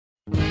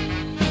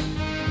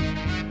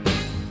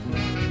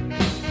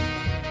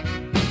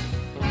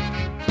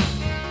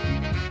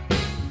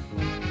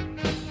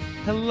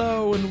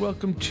Hello and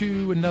welcome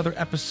to another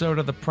episode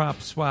of the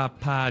Prop Swap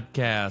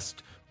Podcast.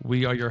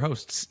 We are your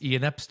hosts,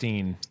 Ian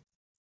Epstein.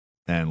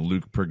 And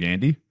Luke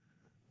Pergandy.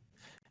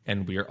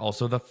 And we are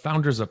also the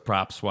founders of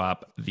Prop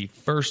Swap, the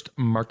first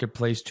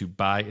marketplace to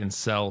buy and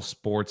sell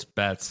sports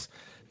bets.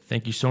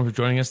 Thank you so much for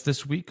joining us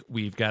this week.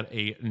 We've got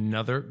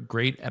another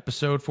great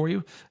episode for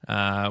you.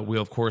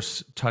 We'll, of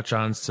course, touch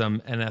on some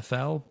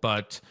NFL,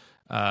 but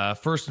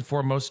first and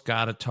foremost,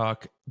 got to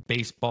talk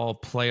baseball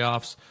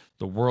playoffs.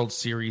 The World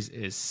Series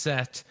is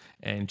set,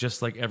 and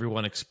just like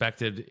everyone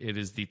expected, it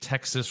is the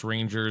Texas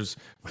Rangers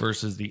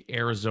versus the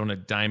Arizona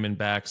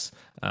Diamondbacks.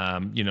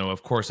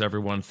 Of course,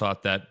 everyone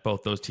thought that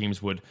both those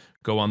teams would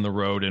go on the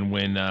road and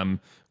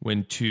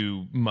win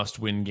two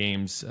must-win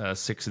games,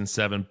 6 and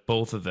 7,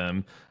 both of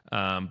them.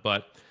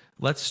 But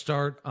let's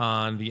start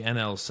on the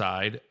NL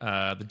side.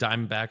 The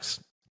Diamondbacks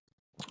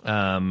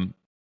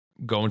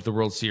going to the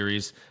World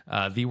Series.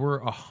 They were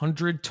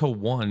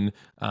 100-1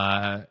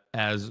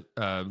 as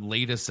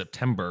late as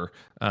September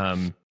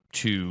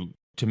to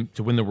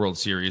win the World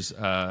Series.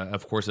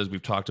 Of course, as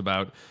we've talked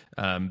about,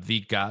 they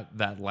got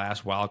that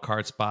last wild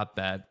card spot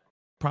that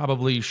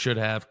probably could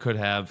have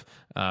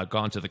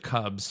gone to the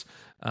Cubs,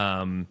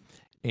 and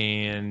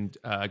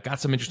got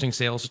some interesting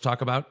sales to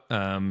talk about.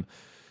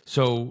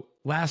 So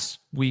last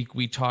week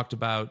we talked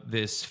about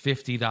this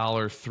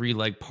 $50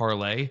 three-leg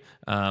parlay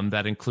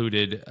that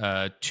included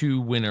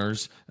two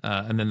winners,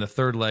 and then the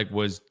third leg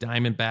was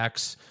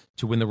Diamondbacks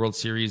to win the World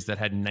Series that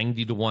had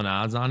 90-1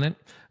 odds on it.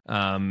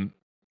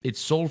 It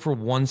sold for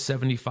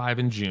 $175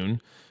 in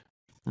June,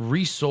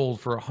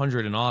 resold for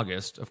 $100 in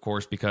August, of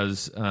course,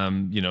 because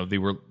they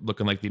were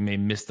looking like they may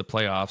miss the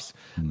playoffs.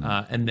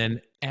 And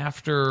then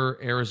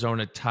after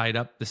Arizona tied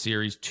up the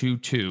series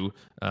 2-2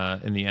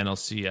 in the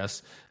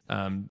NLCS,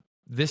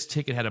 this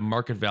ticket had a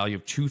market value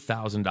of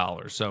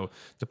 $2,000. So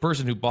the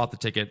person who bought the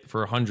ticket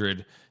for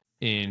 $100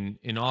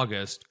 in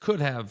August could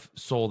have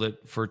sold it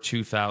for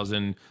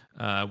 $2,000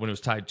 when it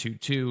was tied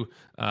 2-2.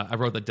 I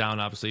wrote that down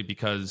obviously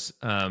because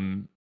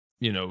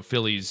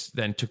Phillies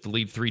then took the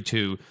lead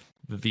 3-2.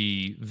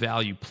 The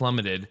value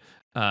plummeted,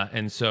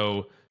 and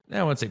so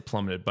I wouldn't say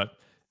plummeted, but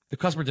the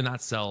customer did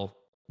not sell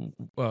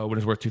when it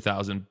was worth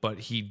 $2,000, but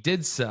he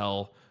did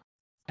sell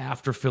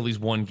after Phillies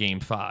won Game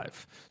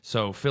 5.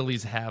 So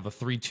Phillies have a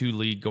 3-2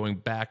 lead going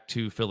back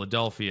to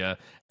Philadelphia,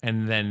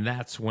 and then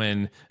that's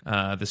when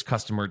this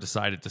customer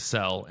decided to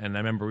sell. And I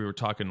remember we were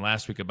talking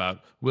last week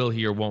about will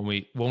he or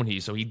won't he?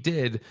 So he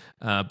did,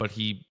 but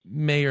he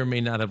may or may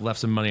not have left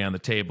some money on the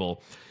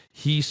table.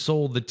 He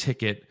sold the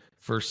ticket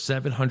for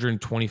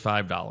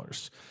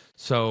 $725.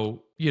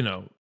 So,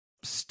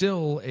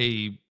 still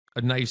a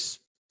nice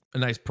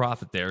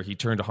profit there. He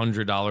turned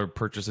 $100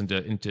 purchase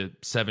into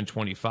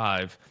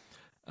 $725.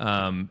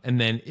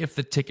 And then if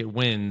the ticket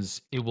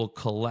wins, it will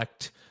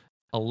collect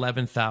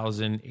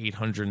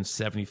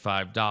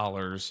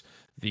 $11,875.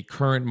 The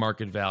current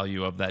market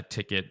value of that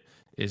ticket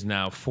is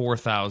now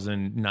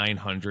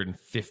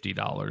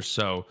 $4,950.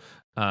 So,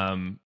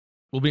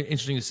 will be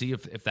interesting to see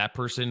if that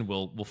person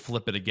will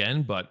flip it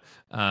again. But,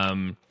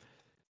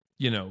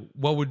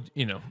 what would,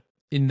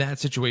 in that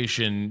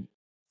situation,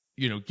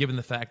 given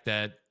the fact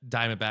that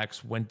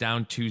Diamondbacks went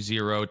down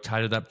 2-0,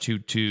 tied it up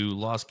 2-2,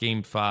 lost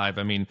Game 5.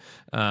 I mean,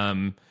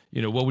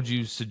 what would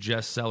you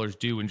suggest sellers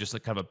do in just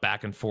like kind of a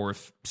back and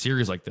forth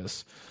series like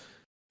this?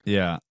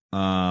 Yeah.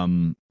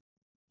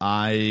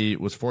 I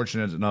was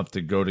fortunate enough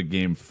to go to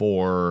Game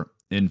 4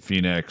 in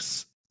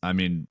Phoenix. I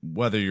mean,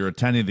 whether you're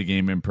attending the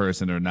game in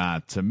person or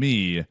not, to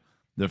me,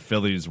 the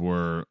Phillies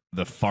were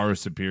the far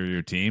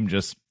superior team.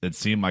 Just it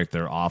seemed like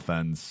their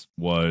offense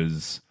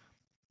was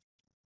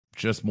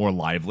just more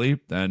lively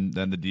than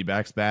the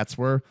D-backs bats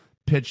were.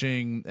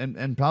 Pitching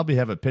and probably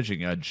have a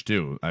pitching edge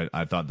too.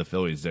 I thought the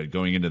Phillies did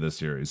going into the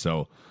series.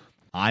 So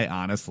I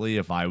honestly,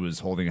 if I was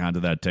holding on to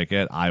that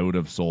ticket, I would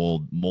have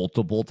sold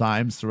multiple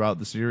times throughout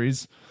the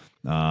series.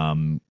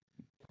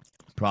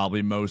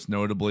 Probably most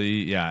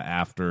notably,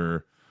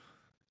 after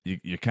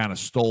you kind of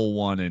stole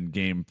one in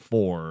Game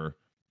 4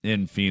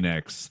 in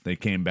Phoenix. They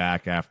came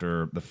back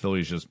after the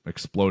Phillies just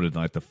exploded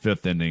in like the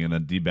 5th inning, and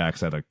then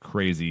D-backs had a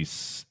crazy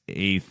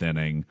 8th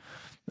inning.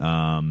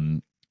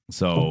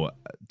 So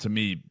to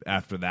me,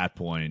 after that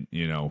point,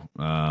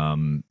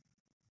 and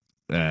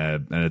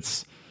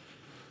it's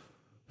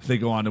they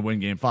go on to win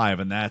Game 5,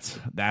 and that's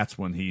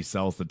when he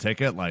sells the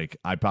ticket. Like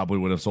I probably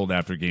would have sold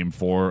after Game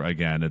 4.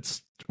 Again,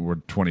 we're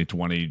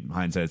 2020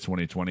 hindsight's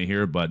 2020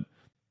 here, but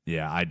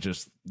yeah,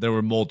 there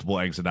were multiple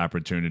exit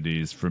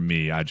opportunities for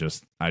me. I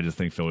just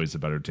think Philly's a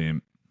better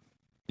team.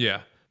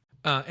 Yeah,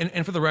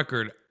 and for the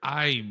record,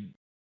 I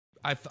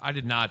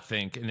did not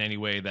think in any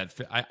way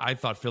that I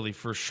thought Philly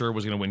for sure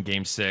was going to win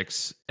Game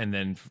 6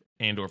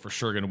 and/or for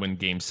sure going to win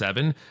Game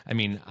 7. I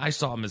mean, I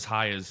saw him as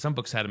high as some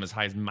books had him as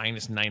high as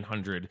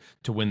 -900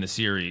 to win the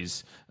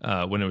series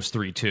when it was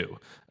 3-2.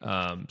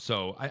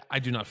 So I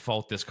do not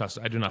fault this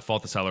customer. I do not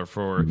fault the seller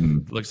for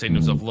like saying to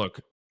himself, "Look,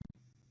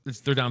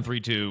 they're down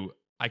 3-2.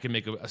 I can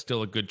make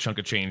still a good chunk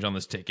of change on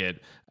this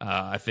ticket."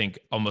 I think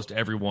almost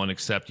everyone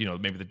except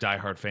maybe the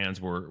diehard fans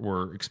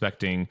were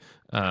expecting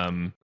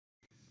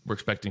we're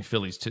expecting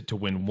Phillies to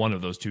win one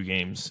of those two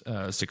games,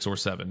 6 or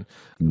 7.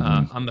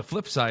 On the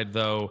flip side,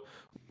 though,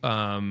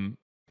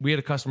 we had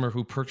a customer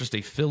who purchased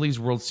a Phillies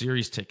World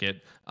Series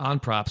ticket on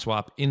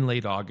PropSwap in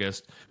late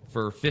August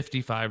for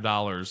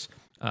 $55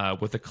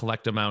 with a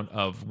collect amount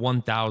of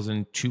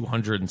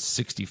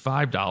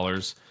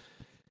 $1,265.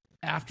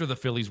 After the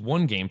Phillies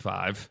won Game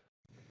 5,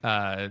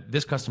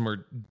 this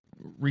customer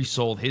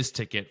resold his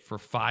ticket for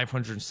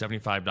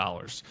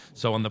 $575.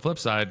 So on the flip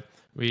side,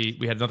 we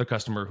had another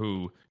customer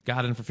who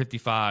got in for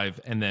 55,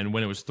 and then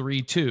when it was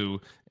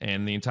 3-2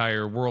 and the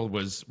entire world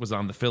was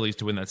on the Phillies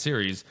to win that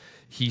series,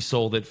 he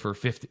sold it for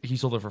 50. He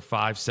sold it for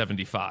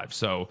 $575.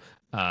 So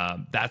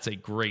that's a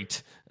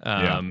great.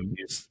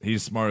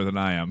 He's smarter than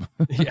I am.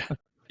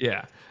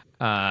 Yeah.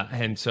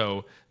 And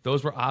so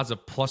those were odds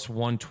of plus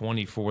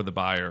 120 for the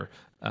buyer.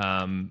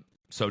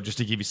 So just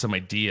to give you some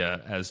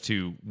idea as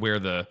to where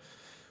the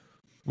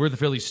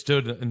Phillies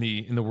stood in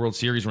the World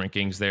Series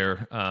rankings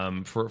there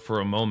for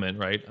a moment,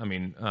 right? I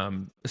mean,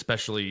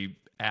 especially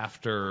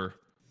after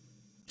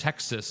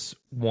Texas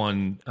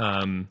won,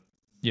 after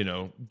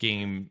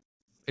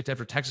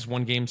Texas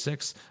won Game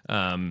 6,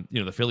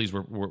 the Phillies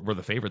were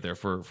the favorite there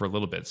for a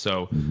little bit.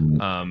 So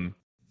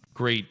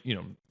great,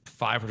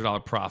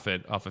 $500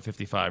 profit off a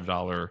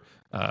 $55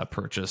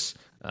 purchase,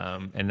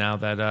 and now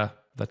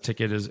that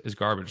ticket is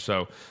garbage.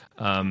 So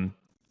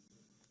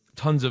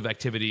tons of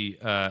activity,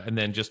 and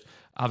then just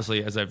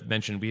obviously, as I've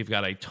mentioned, we've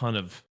got a ton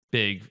of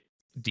big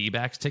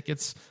D-backs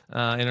tickets in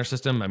our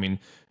system. I mean,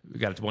 we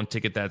got one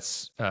ticket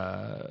that's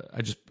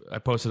I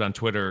posted on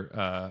Twitter,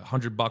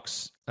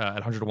 $100 at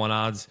 101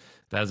 odds.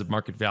 That has a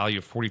market value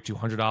of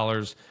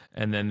 $4,200,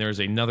 and then there's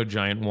another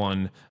giant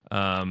one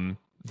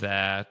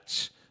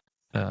that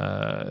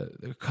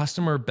the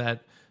customer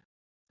bet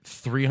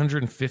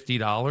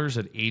 $350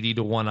 at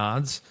 80-1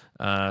 odds.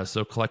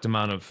 So collect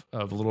amount of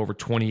a little over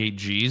 28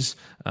 G's.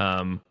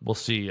 We'll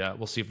see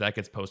if that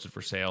gets posted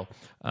for sale.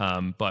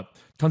 But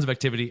tons of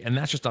activity, and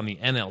that's just on the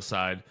NL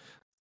side.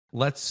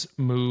 Let's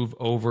move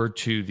over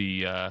to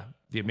the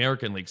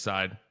American League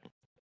side.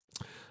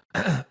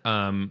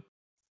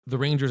 The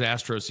Rangers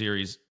Astros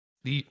series,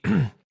 the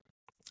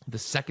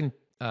second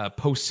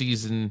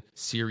postseason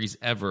series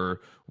ever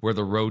where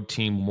the road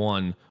team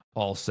won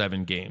all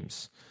 7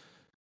 games.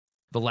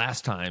 The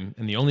last time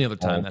and the only other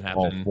time that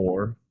happened. All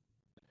 4?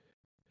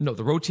 No,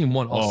 the road team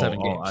won all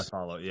 7 games. I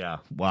follow. Yeah.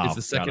 Wow. It's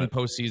the second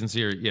postseason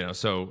series,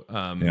 So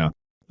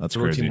that's the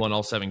road crazy. team won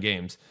all 7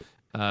 games.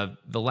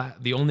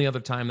 The only other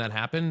time that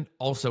happened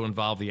also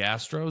involved the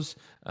Astros.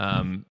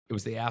 It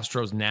was the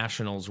Astros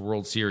Nationals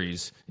World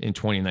Series in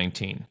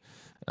 2019.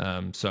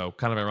 So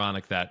kind of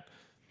ironic that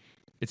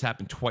it's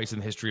happened twice in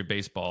the history of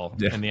baseball,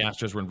 and the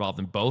Astros were involved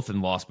in both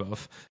and lost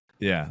both.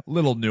 Yeah,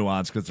 little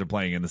nuance because they're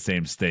playing in the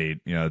same state.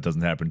 It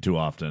doesn't happen too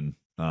often.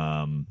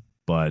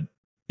 But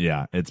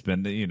yeah, it's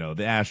been, the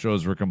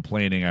Astros were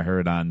complaining. I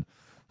heard on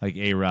like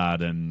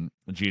A-Rod and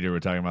Jeter were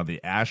talking about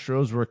the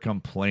Astros were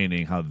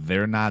complaining how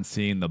they're not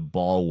seeing the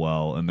ball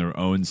well in their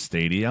own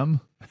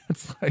stadium.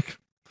 It's like,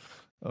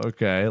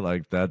 okay,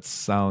 like that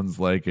sounds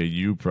like a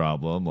you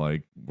problem.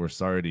 Like, we're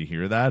sorry to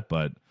hear that,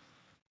 but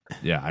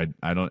yeah,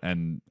 I don't.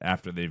 And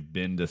after they've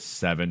been to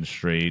 7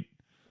 straight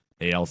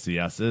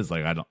ALCSs,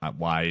 like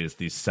why is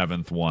the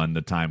 7th one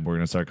the time we're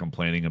going to start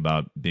complaining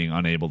about being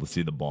unable to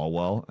see the ball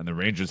well, and the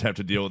Rangers have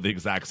to deal with the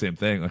exact same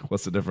thing? Like,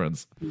 what's the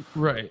difference?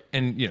 Right.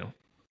 And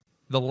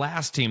the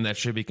last team that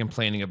should be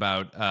complaining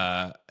about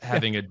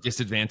having a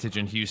disadvantage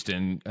in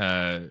Houston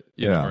or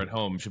at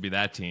home should be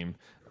that team.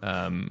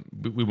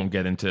 We won't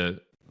get into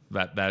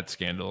that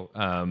scandal.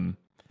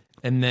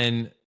 And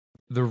then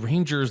the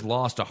Rangers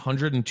lost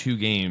 102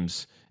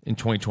 games in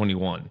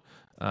 2021.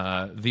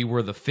 They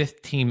were the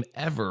 5th team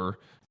ever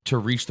to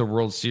reach the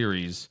World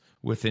Series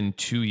within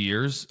 2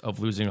 years of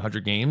losing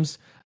 100 games.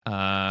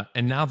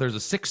 And now there's a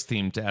 6th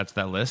team to add to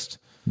that list,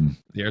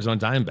 the Arizona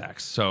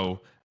Diamondbacks.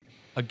 So,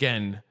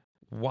 again,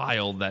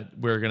 wild that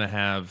we're going to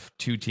have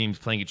 2 teams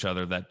playing each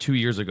other that 2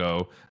 years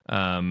ago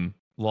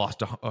lost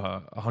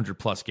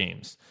 100-plus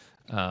games.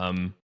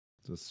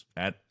 Just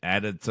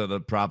added to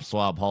the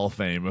PropSwap Hall of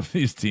Fame of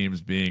these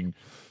teams being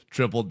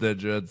triple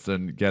digits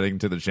and getting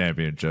to the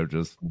championship.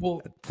 Just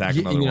tack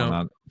another one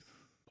on.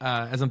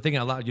 As I'm thinking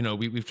out loud,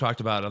 we've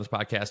talked about on this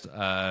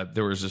podcast,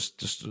 there was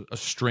just a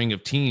string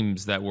of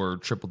teams that were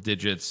triple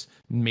digits,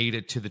 made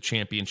it to the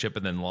championship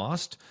and then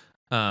lost.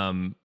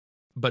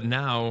 But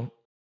now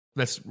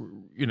that's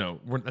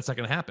not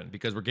going to happen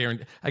because we're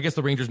guaranteed. I guess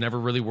the Rangers never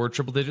really were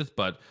triple digits,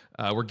 but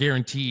we're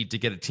guaranteed to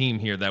get a team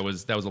here that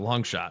was a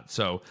long shot.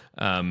 So.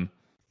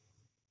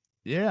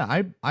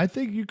 Yeah, I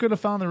think you could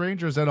have found the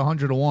Rangers at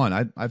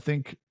 100-1. I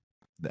think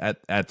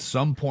at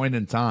some point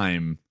in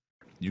time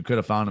you could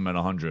have found them at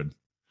 100.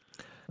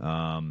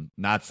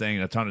 Not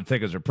saying a ton of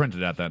tickets are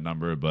printed at that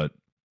number, but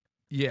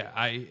yeah,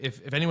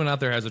 if anyone out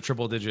there has a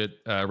triple digit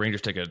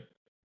Rangers ticket,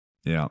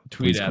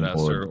 tweet at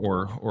us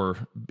or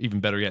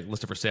even better yet,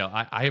 list it for sale.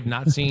 I have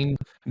not seen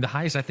the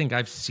highest I think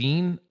I've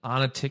seen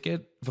on a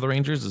ticket for the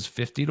Rangers is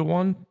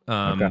 50-1.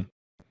 Okay.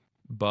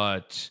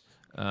 But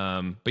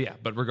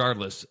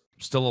regardless,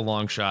 still a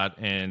long shot,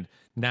 and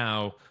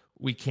now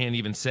we can't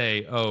even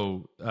say,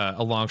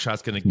 a long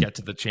shot's going to get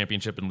to the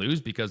championship and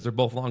lose, because they're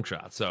both long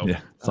shots. So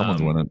Yeah,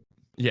 someone's winning.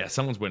 Yeah,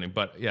 someone's winning.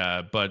 But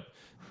yeah,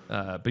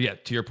 to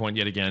your point,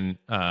 yet again,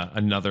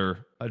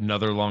 another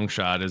long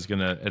shot is going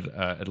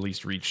to at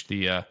least reach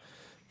the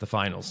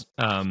finals.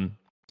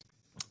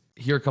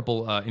 Here are a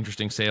couple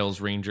interesting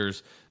sales.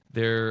 Rangers.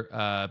 They're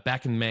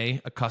back in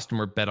May, a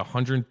customer bet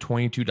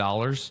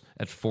 $122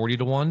 at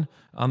 40-1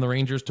 on the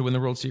Rangers to win the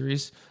World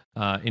Series.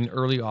 In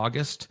early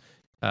August,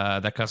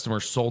 that customer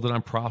sold it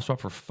on PropSwap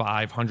for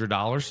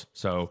 $500.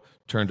 So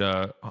turned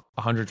a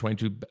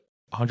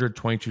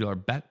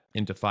 $122 bet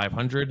into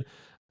 $500.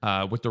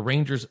 With the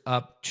Rangers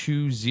up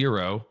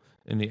 2-0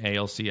 in the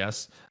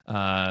ALCS,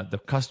 the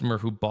customer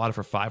who bought it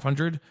for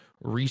 $500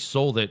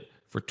 resold it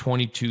for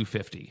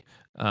 $22.50.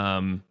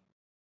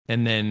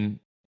 And then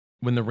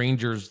when the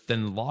Rangers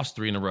then lost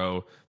 3 in a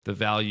row, the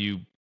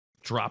value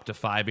dropped to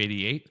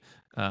 $588.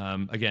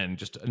 Again,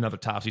 just another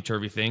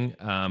topsy-turvy thing.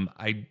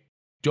 I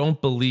don't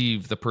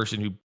believe the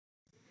person who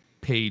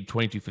paid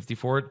 $22.50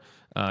 for it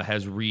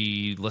has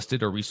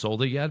relisted or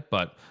resold it yet.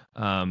 But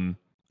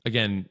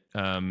again,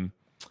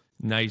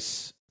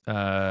 nice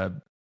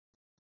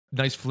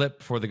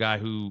flip for the guy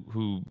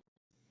who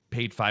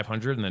paid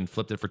 $500 and then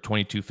flipped it for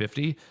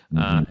 $22.50.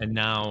 And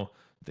now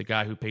the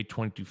guy who paid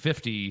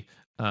 $22.50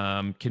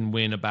 can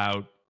win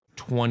about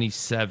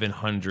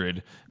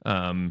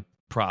 $2,700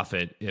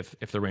 profit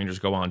if the Rangers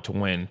go on to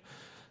win.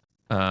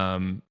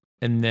 And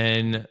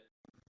then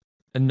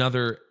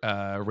another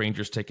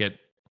Rangers ticket,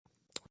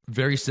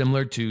 very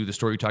similar to the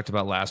story we talked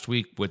about last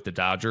week with the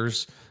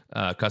Dodgers,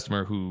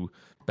 customer who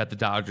bet the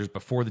Dodgers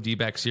before the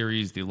D-back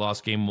series. They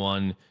lost game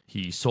 1.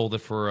 He sold it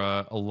for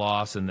a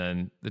loss, and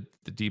then the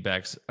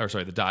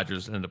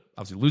Dodgers ended up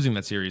obviously losing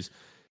that series.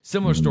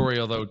 Similar story,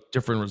 although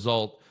different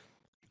result.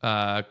 We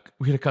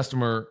had a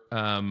customer,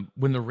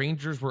 when the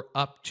Rangers were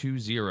up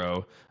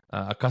 2-0,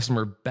 a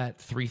customer bet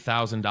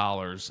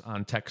 $3,000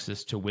 on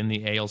Texas to win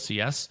the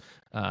ALCS,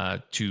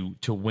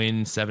 to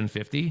win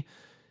 $750.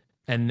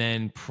 And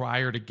then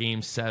prior to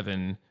game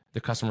 7,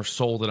 the customer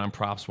sold it on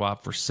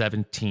PropSwap for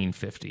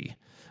 $1,750.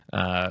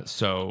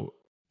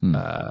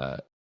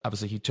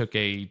 Obviously he took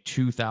a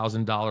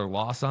 $2,000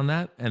 loss on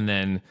that, and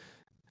then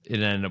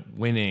it ended up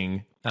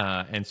winning.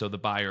 And so the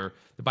buyer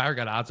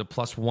got odds of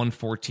plus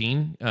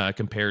 114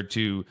 compared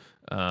to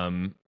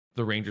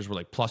the Rangers were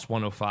like plus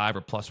 105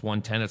 or plus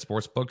 110 at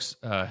sportsbooks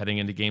heading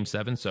into game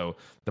 7. So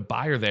the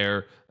buyer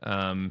there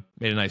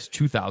made a nice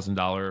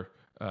 $2,000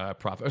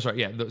 profit.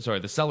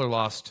 The seller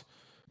lost,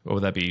 what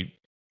would that be?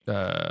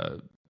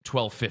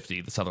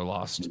 $1,250. The seller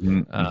lost.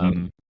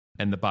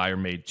 And the buyer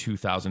made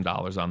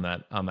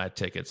 $2,000 on that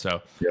ticket.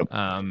 So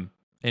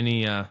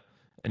any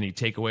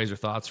takeaways or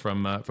thoughts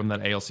from that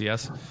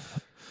ALCS?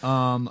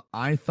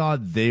 I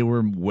thought they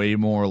were way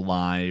more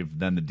live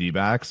than the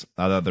D-backs.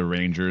 I thought the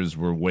Rangers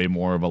were way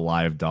more of a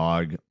live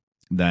dog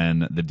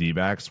than the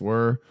D-backs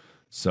were.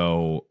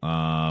 So,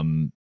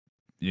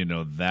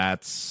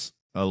 that's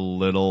a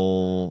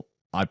little.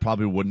 I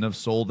probably wouldn't have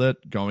sold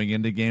it going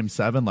into game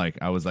 7. Like,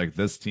 I was like,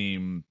 this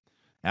team,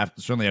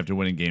 certainly after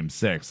winning game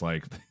 6,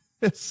 like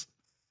this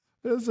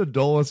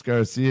Adolis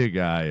Garcia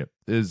guy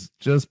is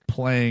just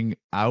playing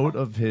out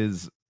of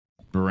his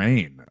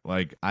brain.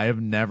 Like,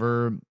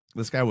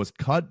 this guy was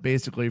cut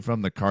basically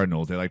from the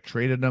Cardinals. They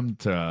traded him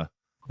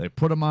they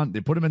put him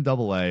in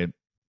AA, and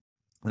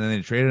then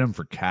they traded him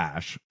for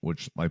cash,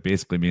 which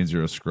basically means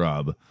you're a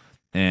scrub.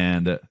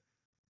 And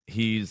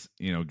he's,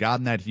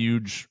 gotten that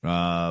huge,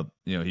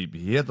 he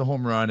hit the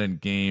home run in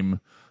game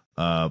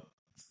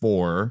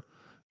 4,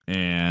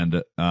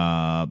 and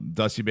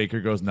Dusty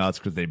Baker goes nuts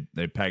because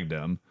they pegged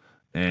him.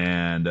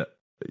 And,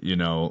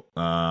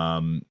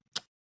 and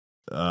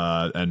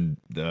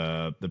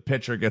the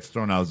pitcher gets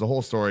thrown out. It's the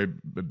whole story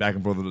back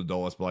and forth with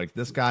Adolis, but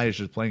this guy is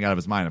just playing out of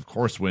his mind. Of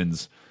course,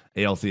 wins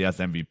ALCS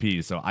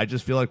MVP. So I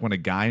just feel like when a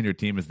guy in your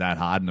team is that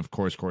hot, and of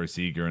course Corey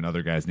Seager and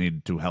other guys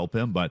need to help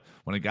him, but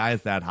when a guy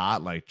is that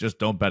hot, just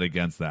don't bet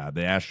against that.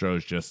 The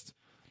Astros just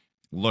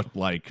looked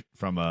like,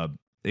 from a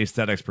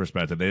aesthetics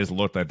perspective, they just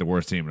looked like the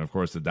worst team. And of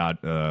course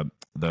the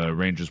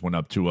Rangers went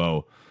up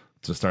 2-0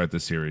 to start the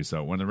series.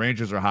 So when the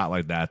Rangers are hot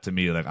like that, to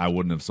me, I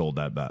wouldn't have sold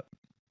that bet.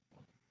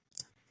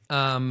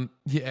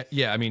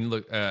 Yeah. I mean,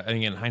 look, and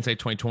again, hindsight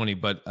 2020,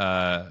 but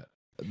there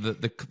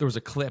was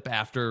a clip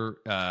after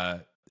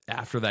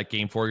that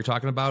game 4 you're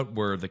talking about,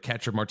 where the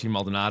catcher Martin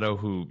Maldonado,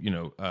 who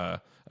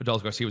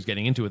Adolis Garcia was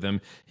getting into with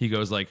him, he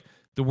goes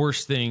the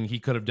worst thing he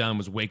could have done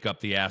was wake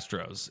up the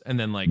Astros, and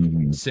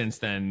then since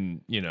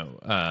then,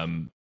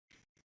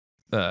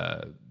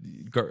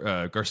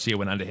 Garcia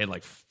went on to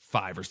hit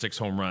 5 or 6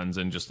 home runs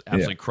and just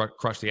absolutely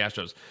crushed the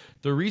Astros.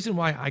 The reason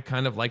why I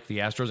kind of liked the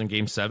Astros in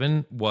game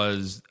 7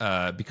 was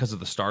because of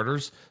the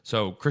starters.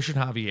 So Christian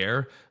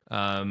Javier,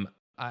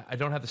 I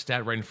don't have the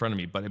stat right in front of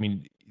me, but I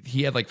mean,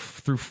 he had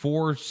through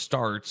 4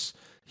 starts,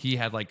 he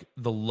had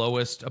the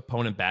lowest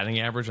opponent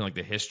batting average in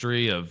the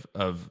history of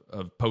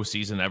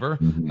postseason ever.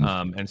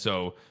 And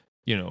so,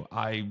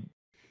 I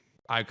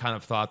kind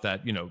of thought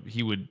that,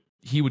 he would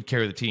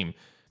carry the team.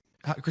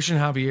 Christian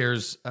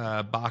Javier's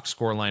box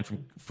score line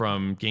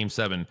from Game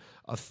 7: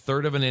 a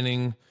third of an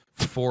inning,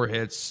 4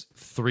 hits,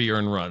 3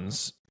 earned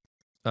runs,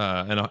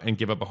 and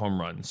give up a home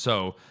run.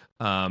 So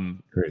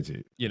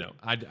crazy.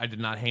 I did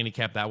not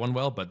handicap that one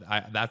well, but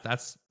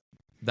that's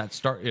that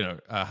start.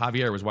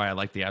 Javier was why I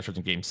liked the Astros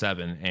in Game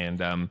 7, and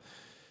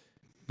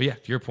but yeah,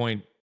 to your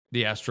point,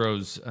 the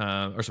Astros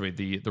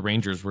the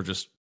Rangers were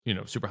just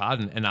super hot,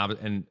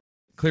 and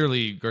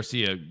clearly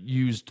Garcia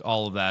used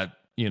all of that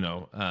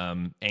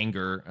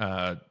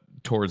anger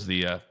towards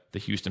the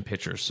Houston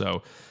pitchers.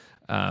 So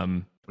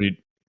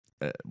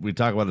we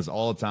talk about this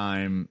all the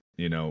time.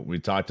 We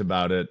talked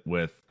about it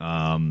with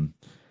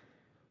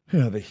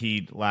the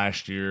Heat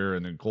last year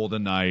and the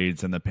Golden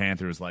Knights and the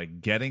Panthers.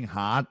 Like, getting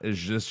hot is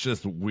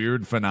just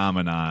weird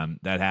phenomenon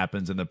that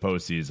happens in the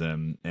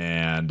postseason,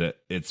 and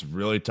it's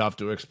really tough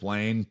to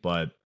explain.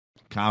 But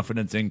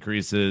confidence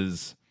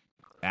increases,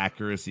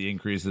 accuracy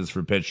increases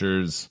for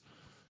pitchers.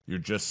 You're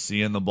just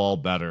seeing the ball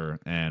better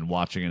and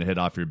watching it hit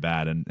off your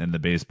bat, in the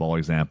baseball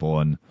example,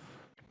 and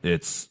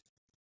it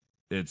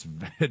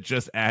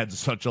just adds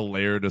such a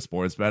layer to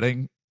sports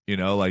betting.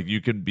 Like,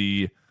 you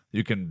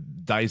can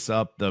dice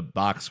up the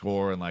box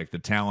score and like the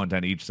talent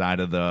on each side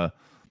of the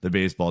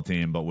baseball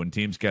team, but when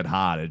teams get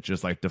hot, it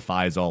just like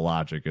defies all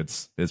logic.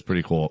 It's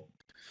pretty cool.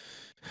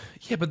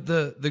 Yeah, but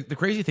the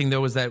crazy thing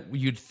though is that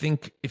you'd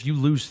think if you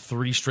lose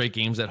 3 straight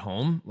games at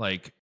home,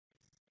 like,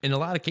 in a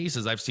lot of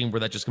cases I've seen where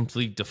that just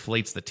completely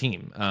deflates the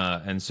team.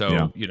 And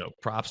so,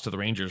 props to the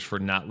Rangers for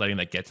not letting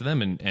that get to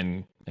them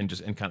and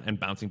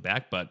bouncing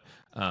back. But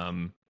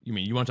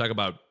you want to talk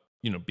about,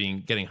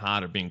 getting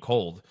hot or being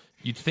cold.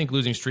 You'd think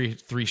losing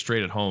 3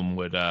 straight at home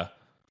would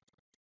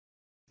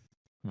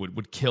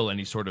kill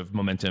any sort of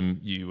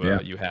momentum you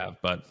have.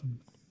 But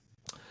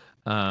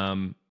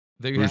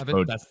there you have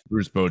it. That's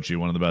Bruce Bochy,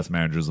 one of the best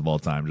managers of all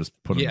time. Just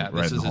put him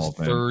right in the Hall of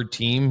Fame. This is his 3rd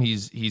team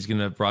he's going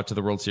to brought to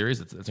the World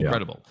Series. It's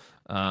incredible.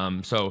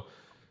 So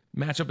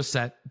matchup is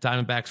set.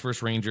 Diamondbacks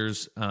versus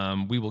Rangers.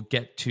 We will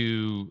get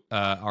to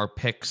our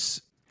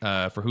picks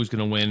for who's going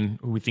to win,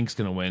 who we think's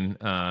going to win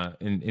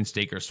in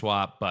stake or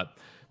swap. But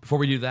before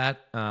we do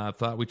that, I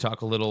thought we'd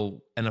talk a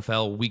little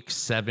NFL Week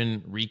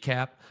 7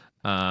 recap.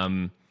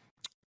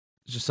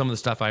 Just some of the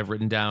stuff I've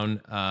written down.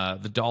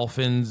 The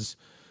Dolphins,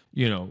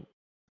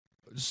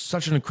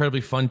 such an incredibly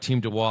fun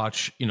team to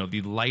watch.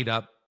 They light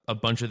up a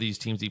bunch of these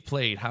teams he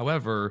played.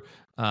 However,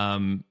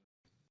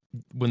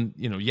 when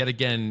yet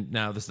again,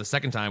 now this is the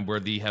second time where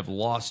they have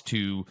lost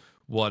to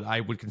what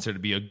I would consider to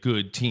be a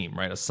good team,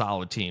 right? A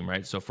solid team,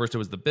 right? So first it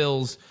was the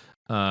Bills,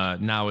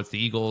 now it's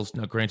the Eagles.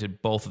 Now,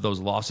 granted, both of those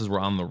losses were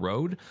on the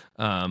road,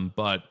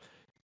 but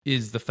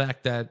is the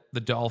fact that the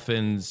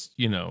Dolphins,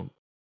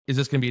 is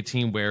this going to be a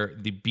team where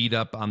they beat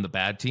up on the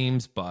bad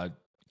teams but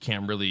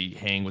can't really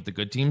hang with the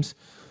good teams?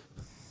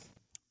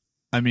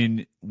 I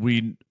mean,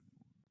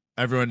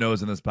 everyone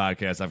knows in this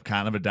podcast, I've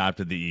kind of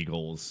adopted the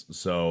Eagles,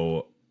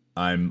 so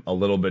I'm a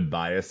little bit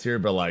biased here,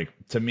 but like,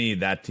 to me,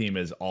 that team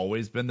has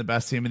always been the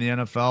best team in the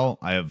NFL.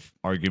 I have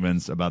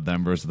arguments about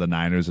them versus the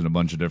Niners in a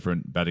bunch of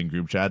different betting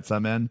group chats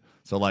I'm in.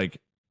 So like,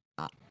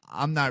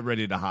 I'm not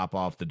ready to hop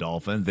off the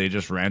Dolphins. They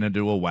just ran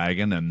into a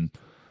wagon, and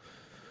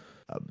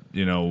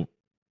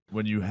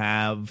when you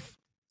have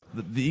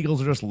the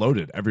Eagles are just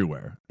loaded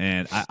everywhere.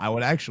 And I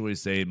would actually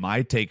say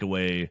my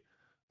takeaway,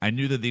 I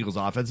knew that the Eagles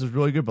offense was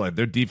really good, but like,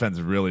 their defense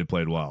really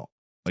played well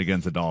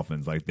against the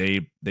Dolphins. Like,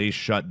 they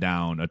shut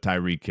down a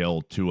Tyreek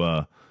Hill to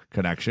a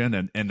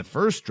connection, and the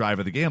first drive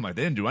of the game, like,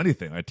 they didn't do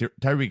anything. Like,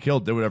 Tyreek Hill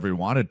did whatever he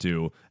wanted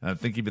to, and I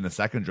think even the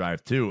second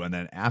drive too. And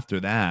then after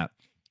that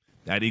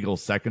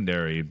Eagles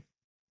secondary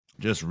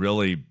just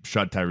really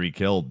shut Tyreek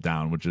Hill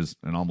down, which is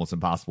an almost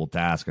impossible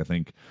task. I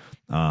think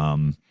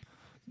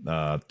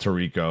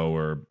Tirico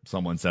or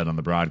someone said on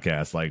the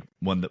broadcast, like,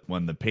 when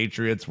the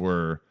Patriots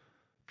were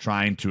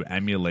trying to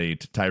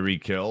emulate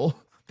Tyreek Hill,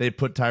 they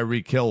put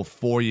Tyreek Hill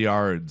 4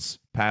 yards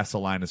past the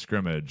line of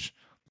scrimmage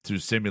to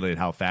simulate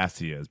how fast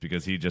he is,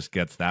 because he just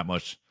gets that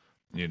much,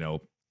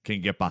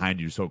 can get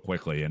behind you so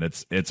quickly, and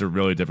it's a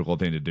really difficult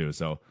thing to do.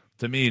 So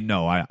to me,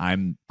 no,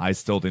 I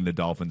still think the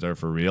Dolphins are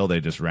for real.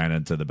 They just ran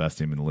into the best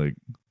team in the league.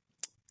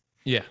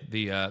 Yeah,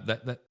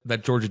 the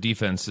that Georgia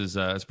defense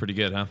is pretty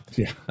good, huh?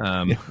 Yeah.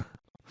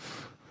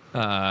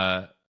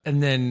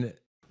 And then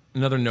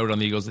another note on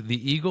the Eagles: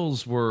 the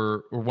Eagles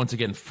were once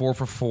again 4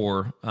 for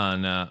 4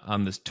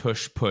 on this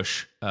tush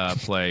push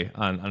play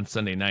on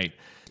Sunday night.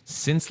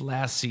 Since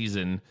last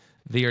season,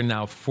 they are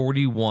now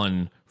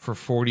 41 for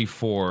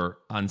 44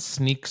 on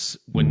sneaks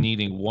when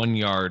needing 1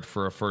 yard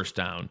for a first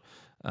down.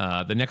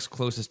 The next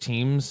closest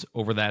teams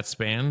over that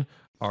span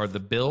are the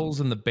Bills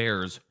and the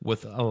Bears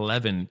with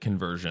 11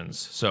 conversions.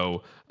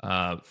 So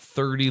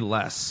 30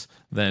 less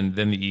than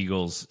the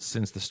Eagles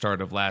since the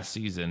start of last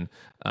season.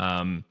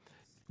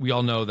 We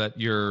all know that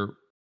you're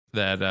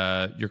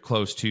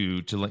close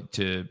to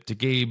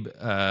Gabe,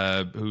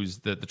 who's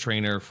the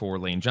trainer for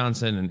Lane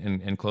Johnson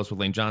and close with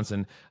Lane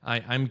Johnson.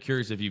 I'm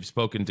curious if you've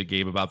spoken to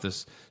Gabe about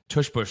this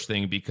tush push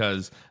thing,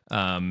 because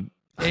I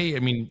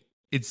mean,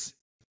 it's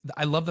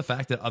I love the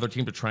fact that other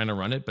teams are trying to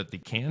run it, but they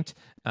can't.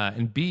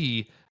 And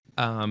B,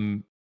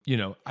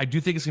 I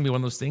do think it's gonna be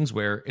one of those things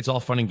where it's all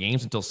fun and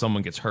games until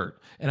someone gets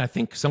hurt. And I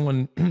think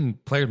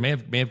players may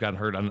have gotten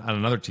hurt on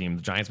another team,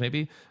 the Giants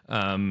maybe.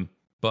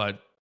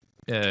 But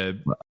are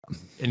there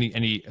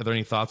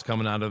any thoughts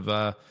coming out of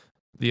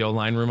the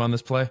O-line room on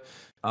this play?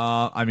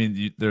 I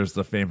mean, there's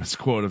the famous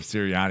quote of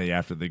Sirianni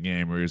after the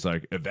game where he's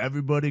like, "If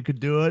everybody could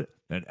do it,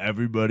 then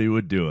everybody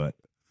would do it."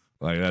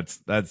 Like that's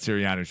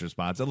Sirianni's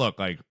response. And look,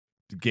 like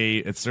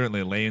it's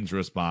certainly Lane's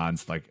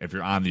response. Like if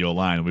you're on the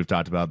O-line, we've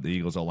talked about the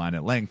Eagles O-line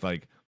at length.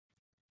 Like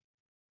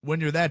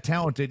when you're that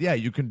talented, yeah,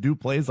 you can do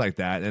plays like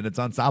that, and it's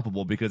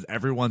unstoppable because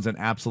everyone's an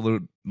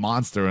absolute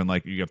monster. And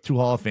like you have 2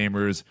 Hall of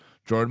Famers.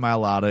 Jordan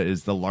Mailata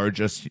is the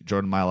largest.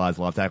 Jordan Mailata is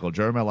the left tackle.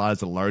 Jordan Mailata is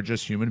the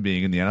largest human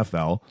being in the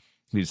NFL.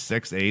 He's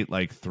 6'8",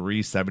 like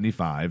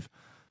 375.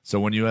 So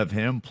when you have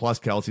him plus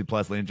Kelsey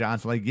plus Lane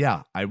Johnson, like,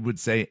 yeah, I would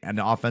say an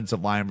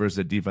offensive line versus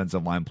a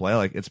defensive line play,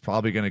 like it's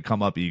probably going to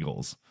come up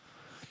Eagles.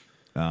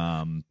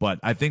 But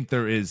I think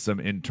there is some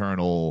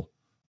internal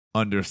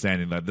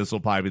understanding that this will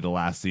probably be the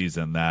last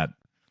season that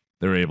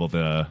they're able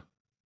to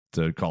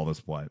call this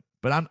play.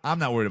 But I'm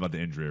not worried about the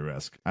injury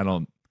risk.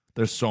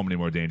 There's so many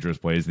more dangerous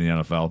plays in the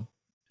NFL.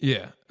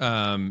 Yeah.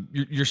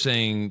 You're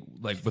saying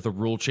like with a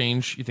rule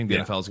change, you think the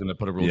NFL is going to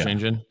put a rule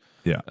change in?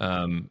 Yeah.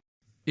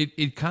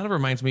 It kind of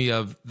reminds me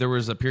of there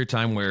was a period of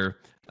time where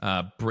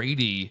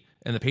Brady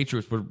and the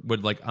Patriots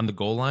would like on the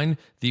goal line,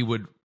 they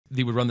would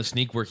run the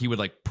sneak where he would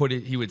like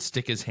he would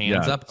stick his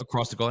hands up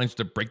across the goal line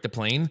to break the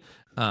plane.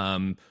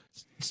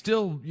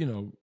 Still,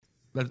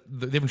 they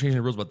haven't changed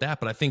the rules about that,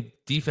 but I think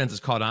defense has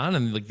caught on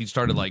and like they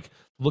started like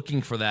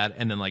looking for that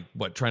and then like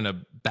trying to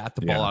bat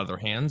the ball out of their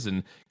hands,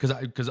 and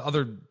because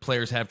other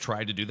players have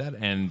tried to do that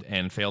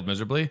and failed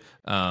miserably.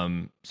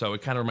 So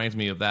it kind of reminds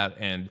me of that.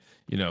 And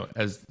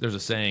as there's a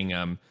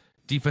saying,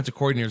 defensive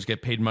coordinators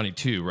get paid money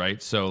too,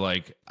 right? So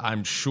like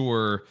I'm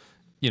sure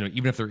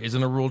even if there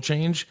isn't a rule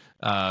change,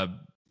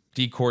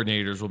 D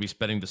coordinators will be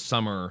spending the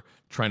summer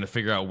trying to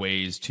figure out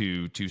ways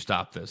to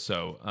stop this.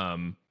 So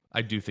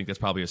I do think that's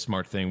probably a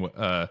smart thing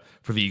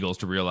for the Eagles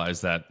to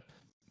realize that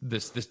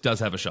this does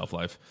have a shelf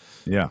life.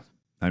 Yeah.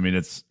 I mean,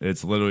 it's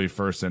literally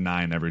 1st and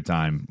 9 every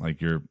time. Like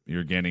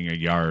you're gaining a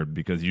yard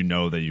because you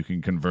know that you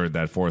can convert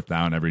that 4th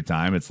down every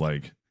time. It's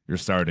like you're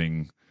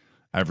starting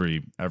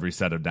every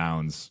set of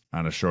downs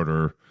on a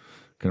shorter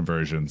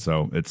conversion.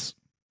 So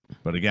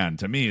but again,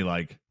 to me,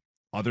 like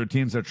other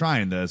teams are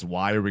trying this.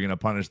 Why are we going to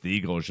punish the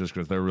Eagles just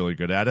because they're really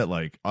good at it?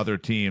 Like other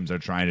teams are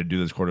trying to do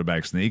this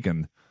quarterback sneak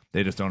and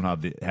they just don't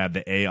have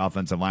the A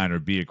offensive line or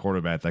B a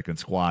quarterback that can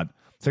squat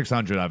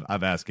 600.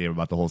 I've asked Gabe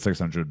about the whole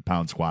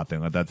 600-pound squat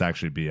thing. Like that's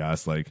actually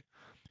BS. Like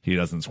he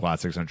doesn't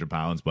squat 600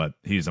 pounds, but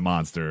he's a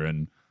monster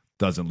and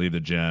doesn't leave the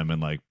gym and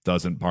like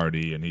doesn't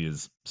party. And he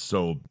is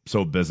so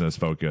business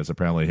focused.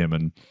 Apparently him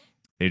and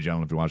AJ, I don't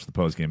know if you watched the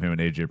post game, him and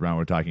AJ Brown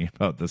were talking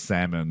about the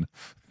salmon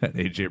that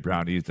AJ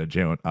Brown eats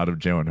out of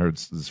Jalen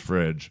Hurts'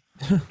 fridge.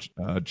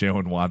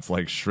 Jalen wants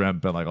like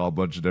shrimp and like all a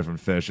bunch of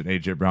different fish, and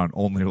AJ Brown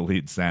only will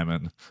eat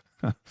salmon.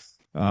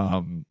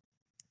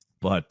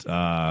 But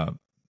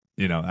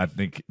I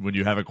think when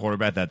you have a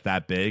quarterback that's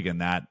that big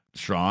and that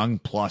strong,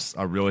 plus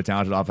a really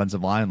talented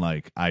offensive line,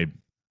 like I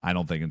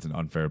don't think it's an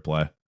unfair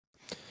play.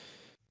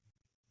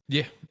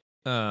 Yeah.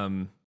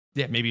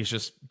 Yeah, maybe it's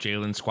just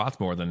Jalen squats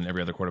more than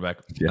every other quarterback.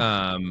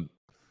 Yeah.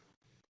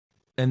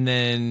 And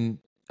then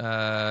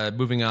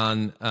moving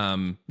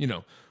on,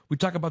 we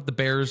talk about the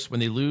Bears when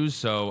they lose,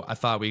 so I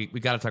thought we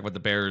got to talk about the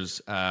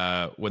Bears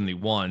when they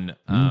won.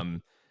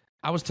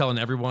 I was telling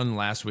everyone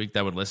last week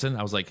that would listen,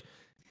 I was like,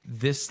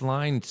 this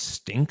line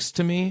stinks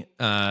to me,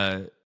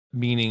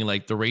 meaning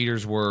like the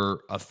Raiders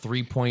were a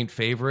 3-point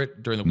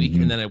favorite during the week,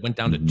 and then it went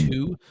down to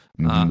 2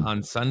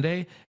 on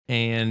Sunday.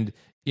 And,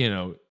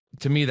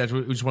 to me, that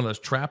was one of those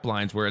trap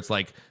lines where it's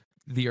like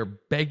they are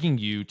begging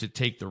you to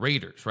take the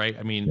Raiders, right?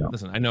 I mean,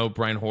 listen, I know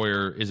Brian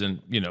Hoyer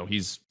isn't,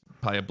 he's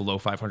probably a below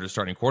 500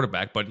 starting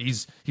quarterback, but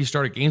he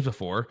started games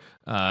before,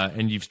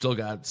 and you've still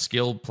got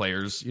skilled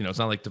players. It's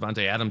not like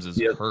Devontae Adams is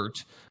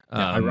hurt.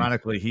 Yeah,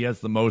 ironically, he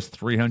has the most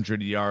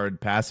 300-yard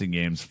passing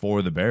games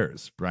for the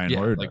Bears. Brian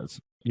Hoyer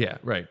does. Yeah,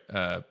 right.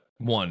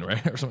 1,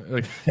 right? Or something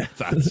like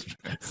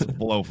that's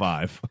below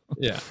 5.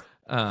 Yeah.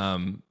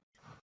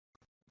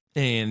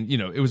 And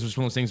it was just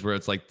one of those things where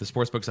it's like the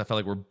sports books I felt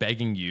like were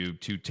begging you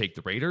to take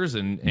the Raiders,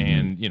 and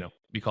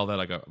we call that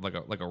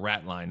like a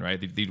rat line, right?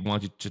 They'd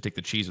want you to take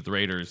the cheese with the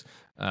Raiders.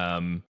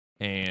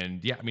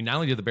 And yeah, I mean, not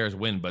only did the Bears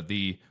win, but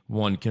they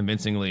won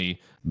convincingly.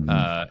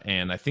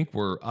 And I think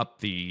we're up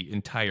the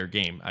entire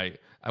game.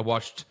 I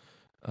watched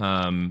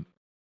like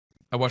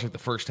the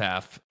first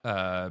half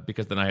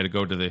because then I had to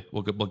go to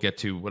we'll get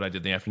to what I did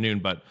in the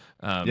afternoon, but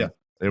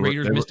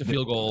Raiders missed a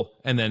field goal,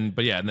 and then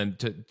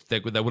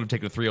that would have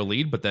taken a 3-0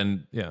 lead, but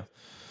then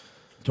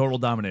total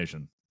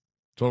domination,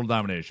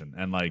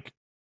 and like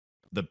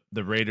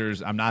the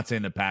Raiders. I'm not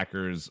saying the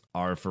Packers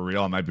are for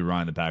real. I might be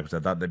wrong. The Packers. I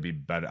thought they'd be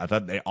better. I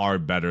thought they are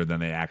better than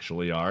they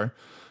actually are.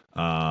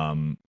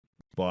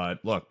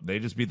 But look, they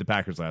just beat the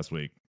Packers last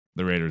week.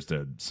 the Raiders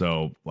did.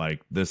 So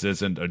like this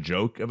isn't a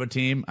joke of a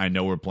team. I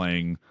know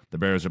the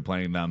Bears are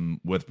playing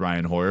them with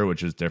Brian Hoyer,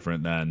 which is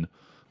different than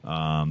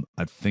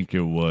I think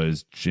it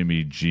was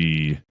Jimmy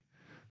G.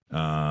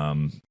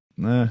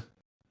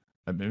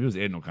 Maybe it was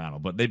Aiden O'Connell,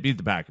 but they beat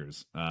the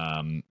Packers.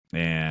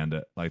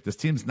 And like this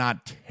team's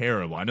not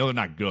terrible. I know they're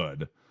not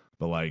good,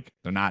 but like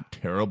they're not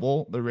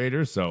terrible, the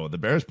Raiders. So the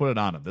Bears put it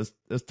on them.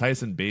 This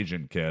Tyson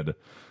Bagent kid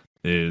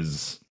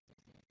is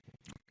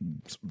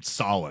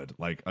solid.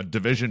 Like a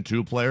Division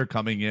II player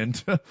coming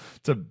into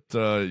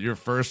to your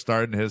first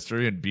start in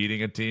history and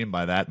beating a team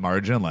by that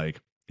margin.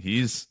 Like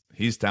he's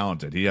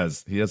talented. He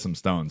has some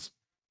stones.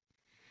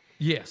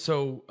 Yeah,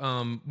 so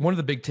one of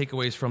the big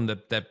takeaways from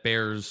that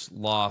Bears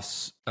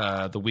loss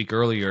the week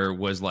earlier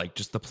was like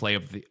just the play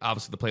of the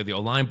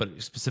O-line,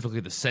 but specifically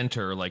the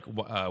center, like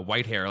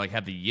Whitehair, like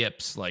had the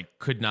yips, like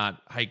could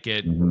not hike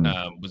it.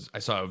 I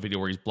saw a video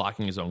where he's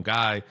blocking his own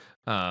guy.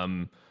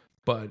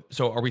 But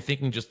so are we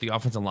thinking just the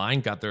offensive line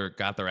got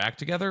their act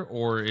together,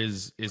 or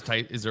is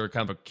there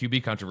kind of a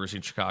QB controversy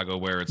in Chicago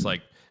where it's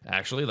like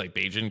actually like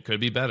Bagent could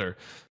be better?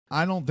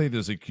 I don't think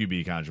there's a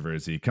QB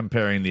controversy.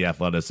 Comparing the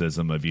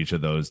athleticism of each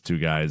of those two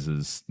guys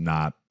is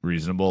not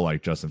reasonable.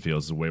 Like Justin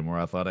Fields is way more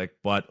athletic.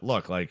 But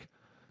look, like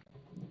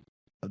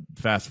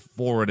fast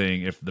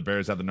forwarding, if the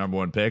Bears have the number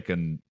 1 pick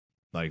and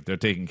like they're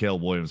taking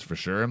Caleb Williams for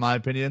sure, in my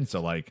opinion.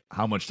 So like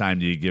how much time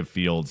do you give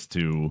Fields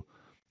to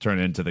turn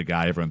into the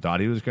guy everyone thought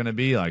he was going to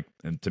be? Like,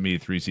 and to me,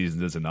 3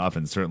 seasons is enough.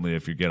 And certainly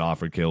if you get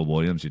offered Caleb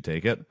Williams, you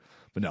take it.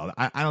 But no,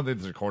 I don't think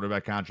there's a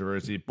quarterback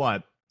controversy,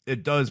 but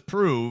it does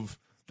prove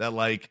that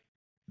like,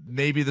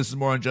 maybe this is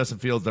more on Justin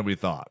Fields than we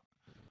thought,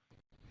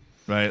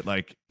 right?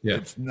 Like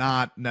It's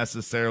not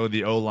necessarily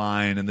the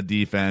O-line and the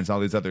defense, all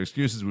these other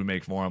excuses we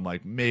make for him.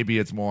 Like maybe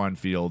it's more on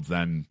Fields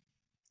than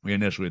we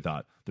initially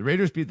thought. The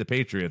Raiders beat the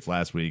Patriots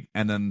last week,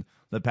 and then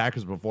the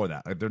Packers before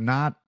that. Like they're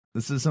not.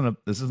 This isn't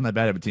that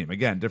bad of a team.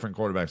 Again, different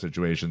quarterback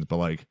situations, but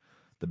like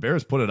the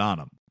Bears put it on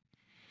them.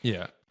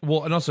 Yeah.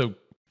 Well, and also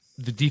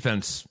the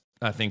defense.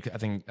 I think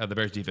the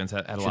Bears defense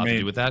had a lot to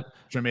do with that.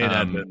 Tremaine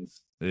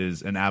Edmonds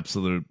is an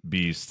absolute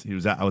beast.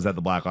 I was at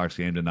the Blackhawks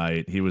game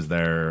tonight. He was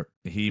there.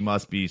 He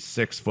must be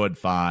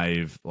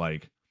 6'5",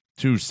 like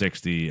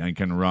 260, and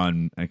can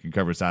run and can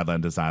cover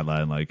sideline to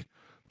sideline. Like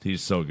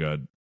he's so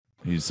good.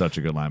 He's such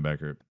a good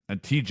linebacker.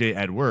 And TJ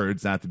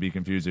Edwards, not to be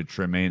confused with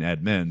Tremaine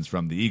Edmonds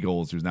from the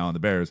Eagles, who's now on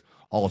the Bears,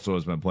 also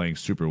has been playing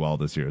super well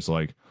this year. So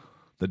like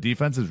the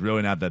defense is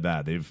really not that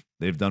bad.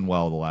 They've done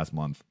well the last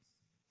month.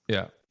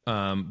 Yeah.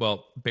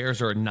 Well,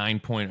 Bears are a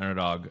 9-point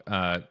underdog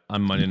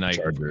on Monday night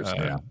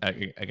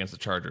against the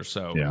Chargers.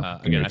 So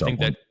again, I think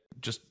that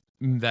just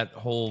that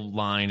whole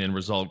line and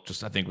result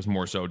just I think was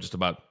more so just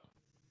about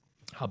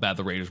how bad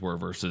the Raiders were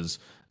versus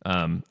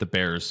the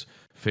Bears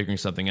figuring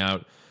something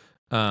out.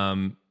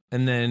 And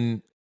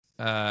then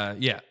like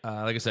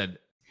I said,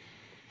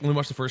 only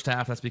watched the first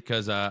half. That's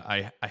because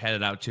I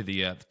headed out to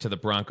the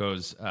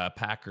Broncos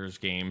Packers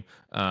game,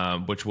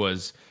 which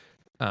was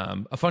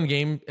a fun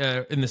game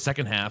in the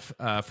second half.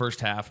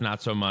 First half,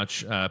 not so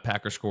much.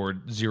 Packers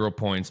scored 0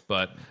 points,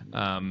 but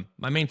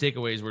my main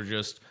takeaways were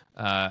just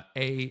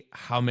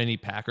how many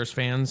Packers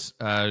fans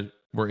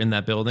were in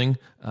that building.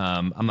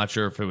 I'm not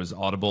sure if it was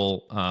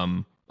audible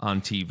on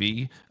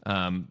TV,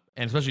 and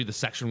especially the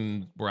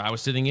section where I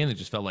was sitting in, it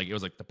just felt like it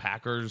was like the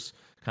Packers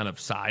kind of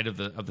side of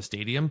the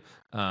stadium.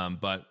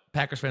 But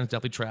Packers fans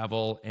definitely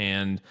travel,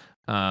 and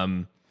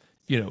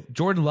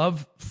Jordan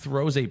Love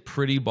throws a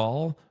pretty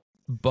ball,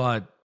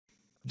 but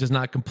does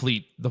not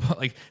complete the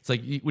like. It's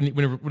like when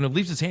it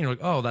leaves his hand, you're like,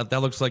 oh,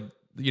 that looks like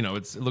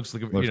it looks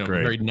like a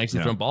very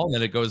nicely thrown ball, and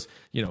then it goes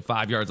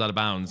 5 yards out of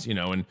bounds,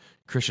 and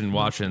Christian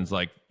Watson's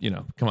like,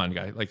 come on,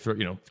 guy, like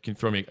can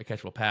throw me a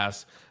catchable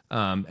pass,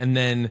 and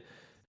then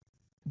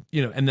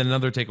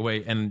another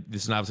takeaway, and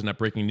this is obviously not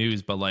breaking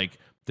news, but like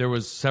there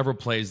was several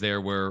plays there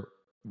where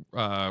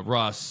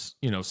Russ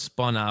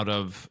spun out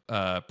of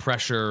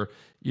pressure,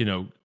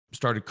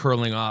 started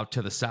curling off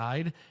to the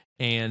side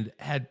and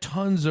had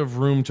tons of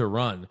room to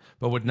run,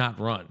 but would not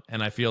run.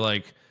 And I feel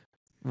like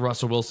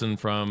Russell Wilson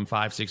from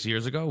 5-6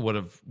 years ago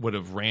would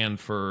have ran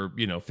for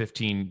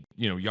 15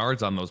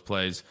 yards on those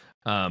plays,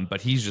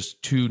 but he's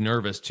just too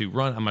nervous to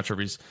run. I'm not sure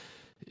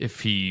if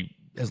he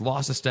has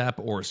lost a step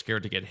or is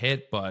scared to get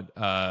hit, but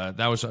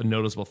that was a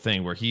noticeable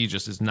thing where he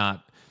just is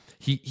not.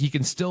 He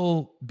can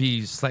still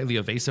be slightly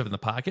evasive in the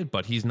pocket,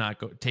 but he's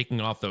not taking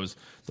off those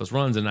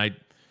runs. And I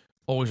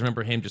always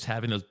remember him just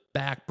having those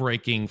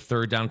back-breaking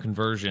third down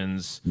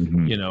conversions,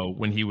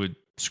 when he would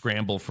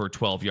scramble for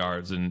 12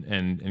 yards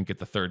and get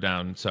the third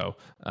down. So,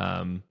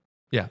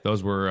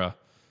 those were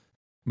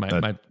my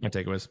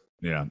takeaways.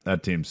 Yeah,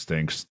 that team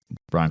stinks.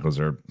 Broncos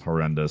are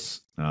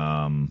horrendous.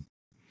 To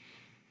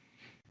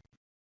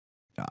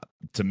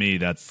me,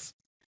 that's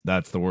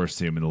the worst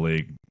team in the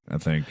league, I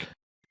think.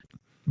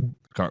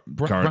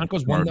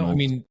 Broncos won, though. I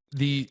mean,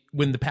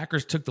 when the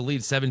Packers took the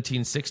lead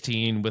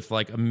 17-16 with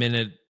like a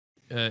minute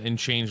and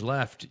change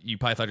left, you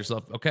probably thought to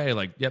yourself, okay,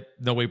 like, yep,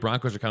 no way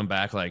Broncos are coming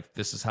back. Like,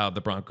 this is how the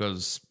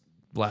Broncos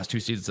the last two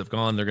seasons have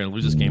gone, they're going to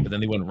lose this game, but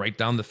then they went right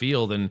down the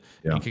field and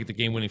kicked the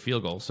game-winning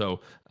field goal. So,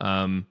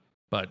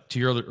 but to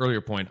your earlier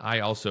point,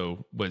 I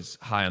also was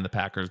high on the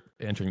Packers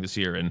entering this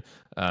year, and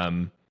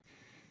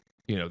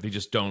they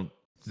just don't.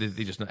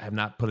 They just have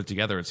not put it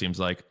together. It seems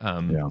like.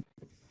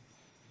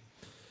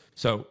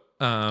 So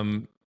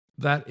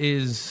that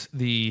is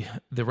the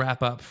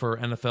wrap up for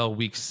NFL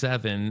Week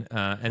 7,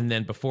 and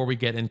then before we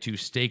get into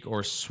Stake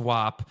or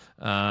Swap,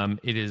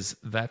 it is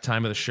that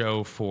time of the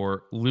show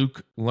for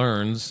Luke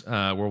Learns,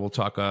 where we'll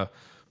talk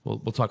we'll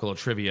talk a little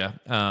trivia.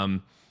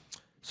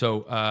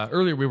 So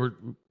earlier we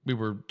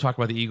were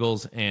talking about the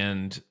Eagles,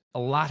 and a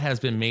lot has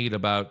been made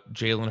about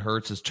Jalen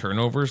Hurts'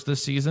 turnovers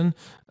this season.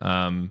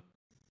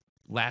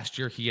 Last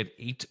year he had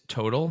 8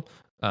 total,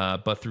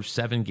 but through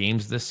 7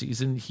 games this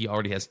season he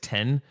already has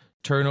 10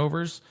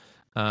 turnovers.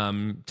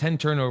 10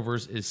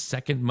 turnovers is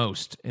second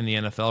most in the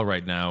NFL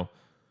right now.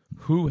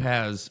 Who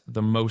has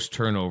the most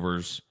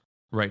turnovers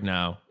right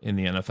now in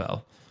the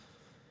NFL?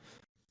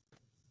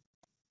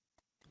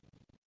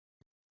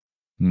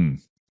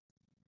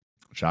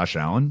 Josh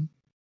Allen?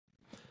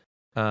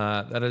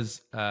 That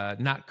is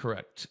not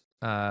correct.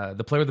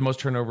 The player with the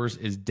most turnovers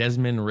is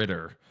Desmond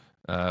Ridder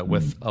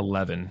with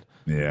 11.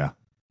 Yeah.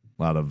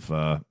 A lot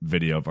of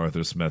video of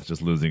Arthur Smith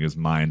just losing his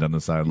mind on the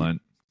sideline.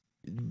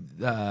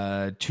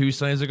 2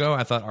 Sundays ago,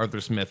 I thought Arthur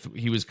Smith,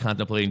 he was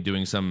contemplating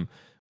doing some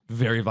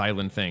very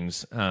violent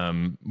things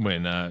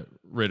when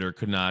Ridder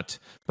could not.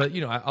 But,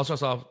 I also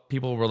saw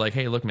people were like,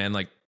 hey, look, man,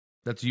 like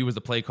that's you as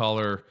the play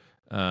caller,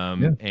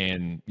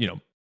 and,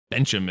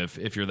 bench him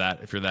if you're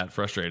that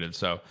frustrated.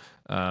 So,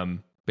 but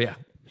yeah,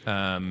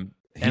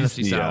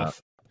 NFC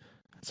South.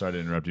 Sorry to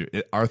interrupt you.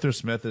 Arthur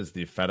Smith is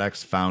the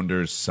FedEx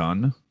founder's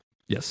son.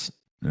 Yes.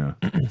 Yeah.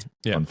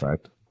 Fun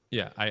fact.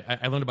 Yeah,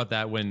 I learned about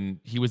that when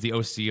he was the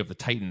OC of the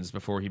Titans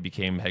before he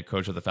became head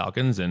coach of the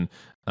Falcons, and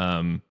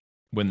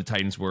when the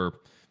Titans were,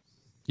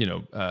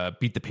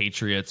 beat the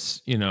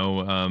Patriots,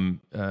 to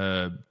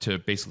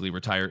basically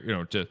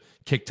retire, to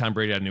kick Tom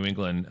Brady out of New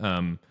England.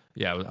 I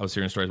was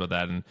hearing stories about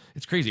that, and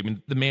it's crazy. I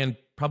mean, the man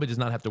probably does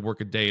not have to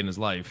work a day in his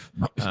life,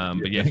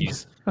 but yeah, he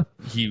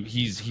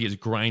has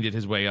grinded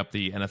his way up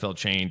the NFL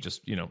chain,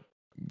 just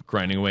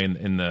grinding away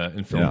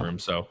in film room.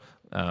 So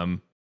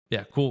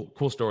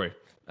cool story.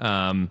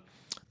 But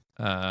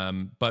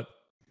a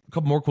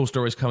couple more cool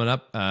stories coming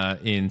up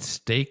in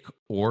Stake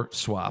or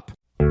Swap.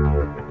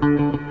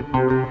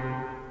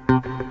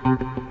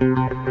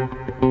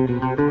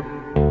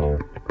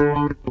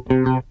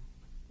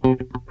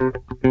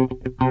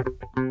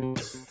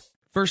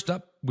 First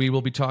up, we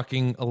will be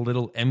talking a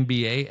little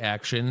NBA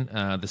action.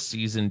 The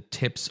season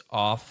tips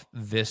off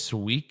this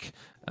week.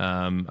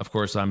 Of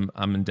course, I'm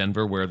in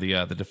Denver, where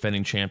the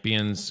defending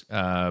champions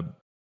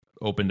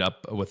opened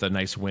up with a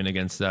nice win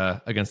against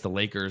the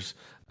Lakers.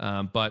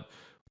 But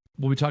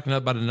we'll be talking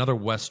about another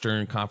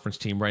Western Conference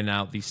team right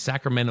now, the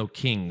Sacramento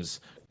Kings,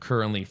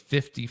 currently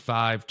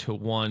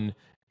 55-1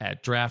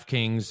 at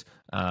DraftKings.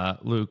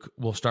 Luke,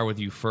 we'll start with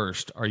you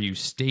first. Are you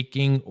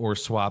staking or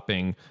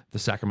swapping the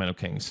Sacramento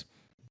Kings?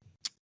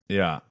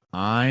 Yeah,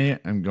 I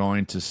am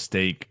going to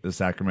stake the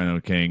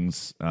Sacramento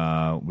Kings.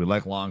 We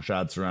like long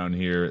shots around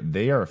here.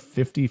 They are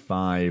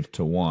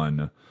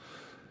 55-1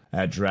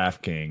 at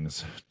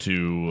DraftKings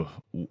to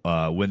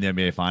win the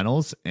NBA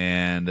Finals,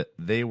 and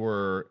they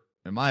were,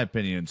 in my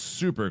opinion,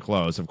 super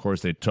close. Of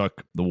course, they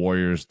took the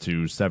Warriors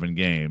to 7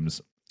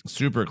 games,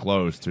 super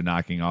close to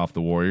knocking off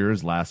the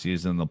Warriors last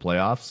season in the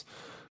playoffs.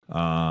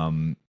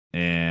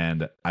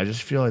 And I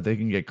just feel like they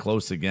can get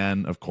close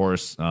again. Of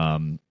course,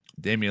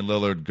 Damian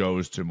Lillard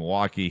goes to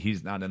Milwaukee.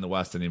 He's not in the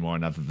West anymore.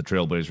 Not that the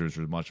Trailblazers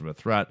were much of a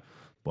threat,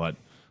 but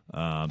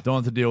don't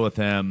have to deal with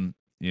him.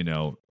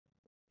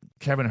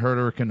 Kevin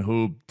Huerter can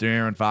hoop.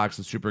 De'Aaron Fox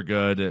is super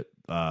good.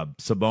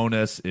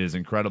 Sabonis is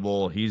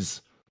incredible.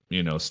 He's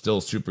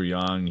still super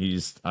young.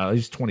 He's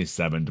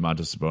 27.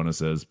 Domantas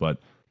Sabonis is, but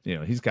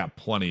he's got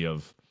plenty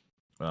of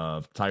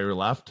tire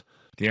left.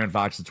 De'Aaron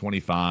Fox is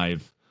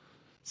 25.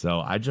 So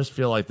I just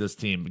feel like this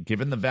team,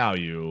 given the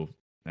value,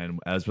 and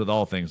as with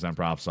all things on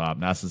PropSwap, not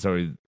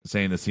necessarily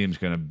saying this team's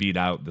going to beat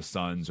out the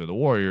Suns or the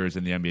Warriors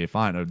in the NBA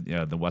final,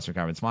 the Western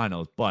Conference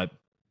Finals,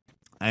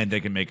 and they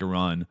can make a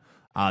run.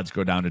 Odds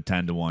go down to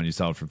 10-1. You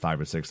sell it for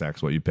 5 or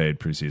 6x what you paid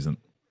preseason.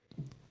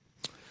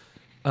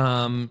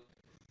 I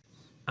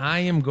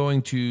am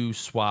going to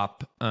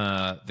swap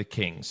the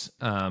Kings.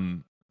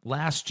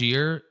 Last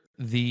year,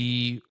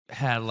 they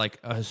had like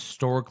a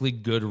historically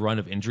good run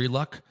of injury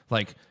luck.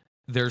 Like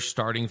their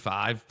starting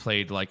 5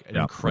 played like an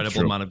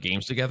incredible amount of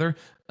games together.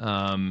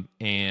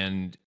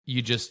 And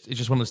it's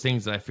just one of those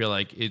things that I feel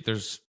like it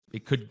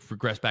could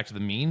regress back to the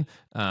mean.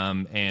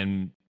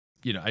 And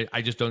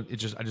I just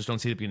don't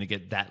see it being to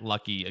get that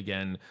lucky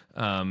again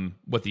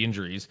with the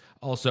injuries.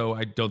 Also,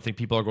 I don't think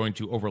people are going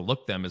to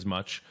overlook them as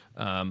much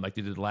like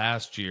they did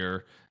last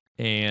year.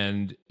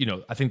 And,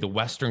 I think the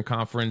Western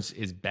Conference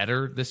is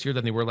better this year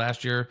than they were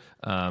last year.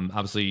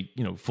 Obviously,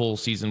 full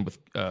season with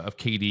of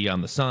KD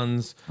on the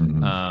Suns.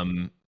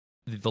 Mm-hmm.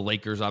 The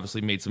Lakers obviously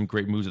made some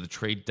great moves at the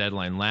trade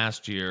deadline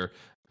last year.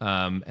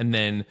 And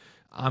then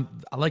I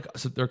like.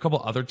 So there are a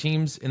couple other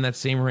teams in that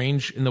same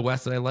range in the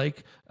West that I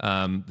like.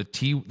 The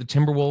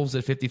Timberwolves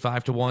at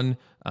 55-1.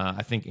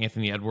 I think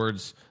Anthony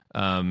Edwards.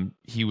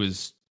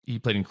 He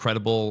played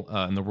incredible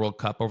in the World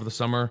Cup over the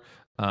summer.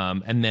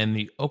 And then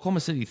the Oklahoma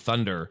City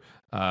Thunder.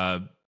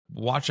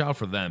 Watch out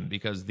for them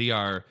because they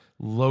are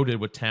loaded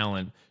with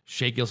talent.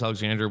 Shai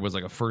Gilgeous-Alexander was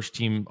like a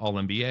first-team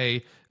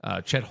All-NBA.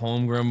 Chet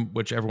Holmgren,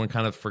 which everyone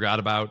kind of forgot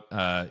about,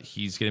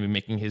 he's going to be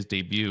making his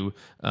debut.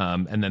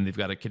 And then they've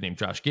got a kid named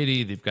Josh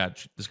Giddey. They've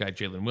got this guy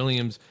Jalen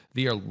Williams.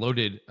 They are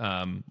loaded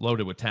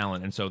with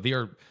talent, and so they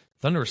are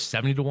Thunder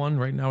 70-1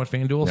 right now at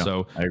FanDuel. Yeah,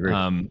 so I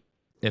agree.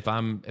 If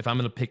I'm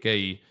going to pick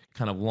a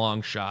kind of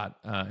long shot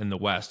in the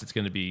West, it's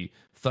going to be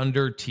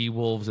Thunder,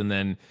 T-Wolves, and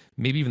then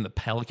maybe even the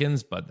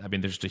Pelicans. But I mean,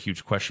 there's just a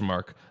huge question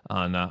mark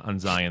on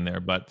Zion there.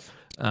 But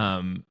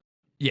for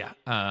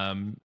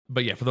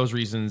those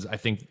reasons, I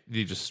think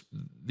the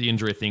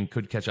injury thing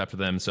could catch up to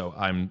them. So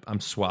I'm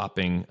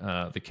swapping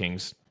the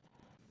Kings.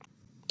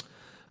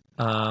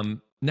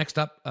 Next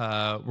up,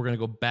 we're going to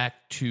go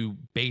back to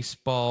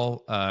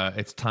baseball.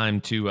 It's time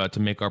to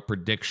make our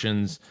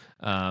predictions.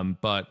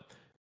 But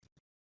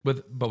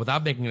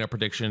without making a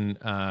prediction,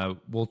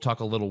 we'll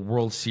talk a little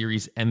World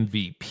Series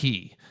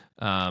MVP.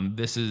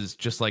 This is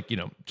just like in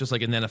the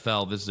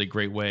NFL, this is a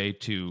great way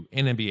in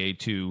NBA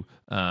to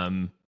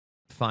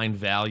find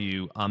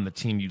value on the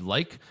team you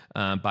like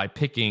by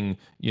picking,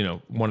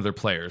 one of their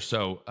players.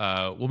 So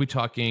we'll be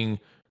talking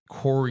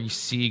Corey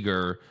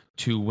Seager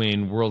to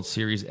win World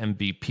Series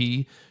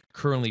MVP,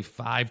 currently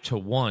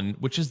 5-1,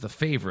 which is the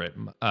favorite,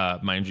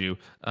 mind you.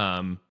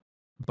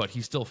 But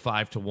he's still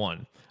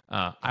 5-1.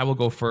 I will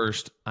go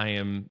first. I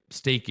am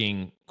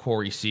staking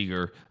Corey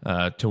Seager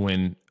to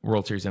win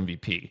World Series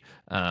MVP.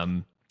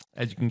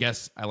 As you can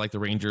guess, I like the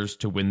Rangers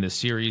to win this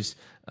series.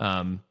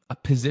 A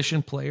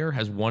position player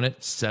has won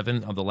it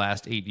 7 of the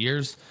last 8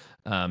 years.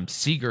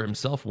 Seager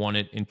himself won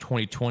it in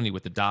 2020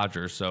 with the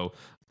Dodgers. So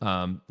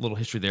little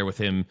history there with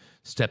him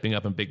stepping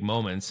up in big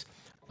moments.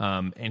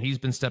 And he's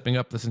been stepping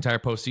up this entire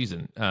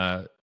postseason.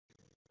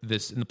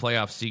 In the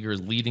playoffs, Seager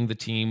is leading the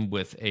team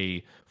with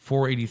a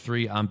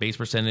 483 on base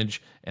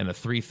percentage and a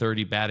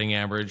 330 batting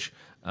average.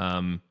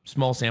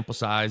 Small sample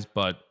size,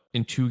 but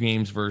in 2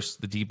 games versus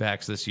the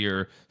D-backs this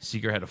year,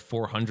 Seager had a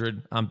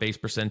 400 on base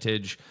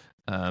percentage.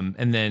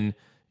 And then,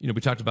 we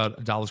talked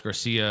about Adolis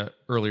Garcia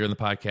earlier in the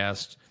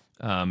podcast.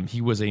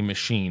 He was a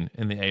machine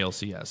in the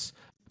ALCS,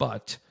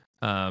 but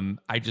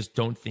I just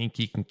don't think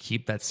he can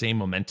keep that same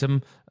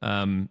momentum.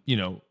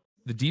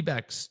 The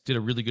D-backs did a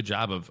really good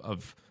job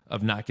of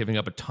not giving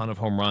up a ton of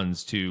home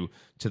runs to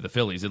the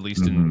Phillies, at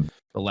least in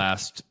the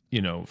last,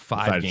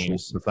 5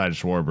 games.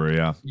 Besides Schwarber,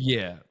 yeah.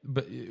 Yeah,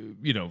 but,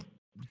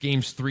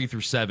 games 3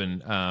 through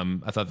 7,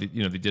 I thought that,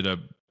 they did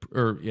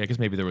I guess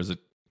maybe there was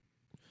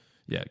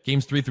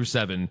games 3 through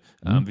 7,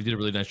 they did a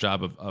really nice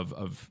job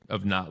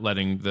of not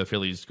letting the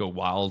Phillies go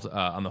wild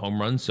on the home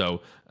run.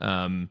 So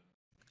I'm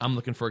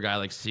looking for a guy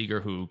like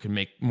Seager who can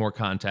make more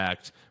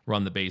contact,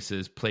 run the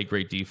bases, play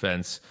great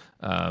defense.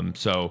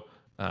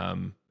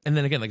 And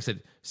then again, like I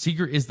said,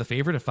 Seager is the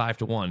favorite at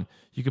 5-1.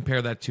 You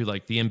compare that to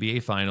like the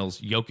NBA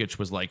Finals. Jokic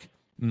was like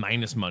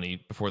minus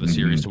money before the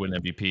series to win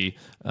MVP.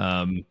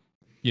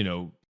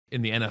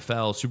 In the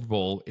NFL Super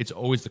Bowl, it's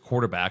always the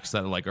quarterbacks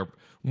that are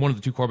one of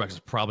the 2 quarterbacks is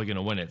probably going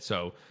to win it.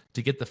 So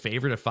to get the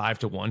favorite at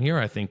 5-1 here,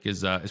 I think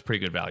is pretty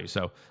good value.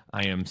 So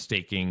I am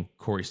staking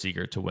Corey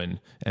Seager to win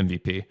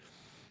MVP.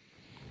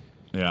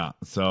 Yeah.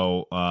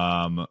 So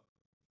I'm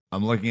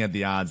looking at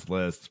the odds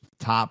list.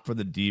 Top for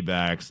the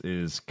D-backs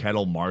is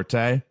Ketel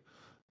Marte,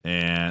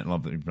 and I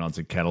love that you pronounce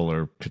it Kettle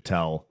or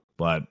Ketel,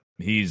 but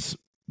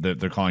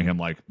they're calling him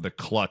like the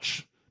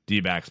clutch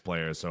D-backs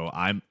player. So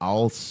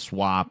I'll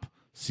swap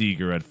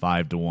Seager at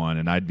 5-1,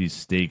 and I'd be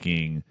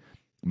staking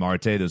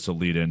Marte. This will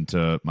lead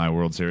into my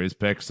World Series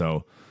pick.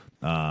 So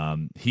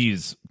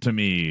he's, to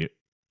me,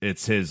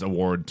 it's his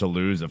award to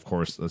lose, of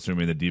course,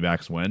 assuming the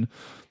D-backs win.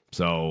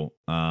 So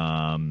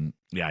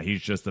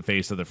he's just the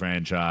face of the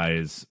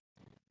franchise.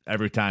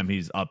 Every time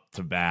he's up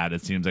to bat,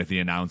 it seems like the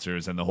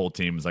announcers and the whole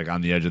team is like on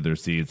the edge of their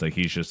seats. Like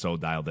he's just so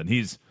dialed in.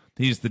 He's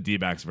the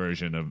D-backs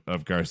version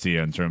of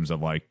Garcia in terms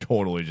of like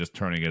totally just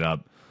turning it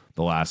up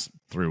the last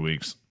 3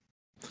 weeks.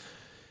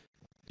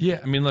 Yeah,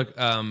 I mean, look,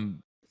 Marte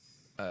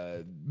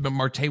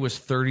was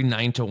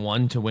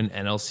 39-1 to win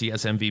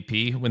NLCS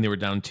MVP when they were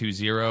down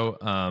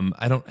 2-0.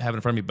 I don't have it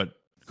in front of me, but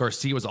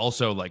Garcia was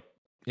also like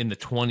in the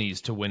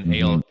 20s to win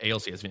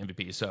ALCS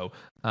MVP. So,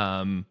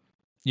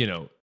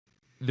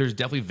 there's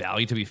definitely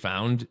value to be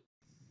found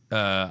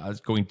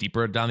going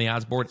deeper down the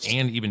odds board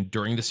and even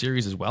during the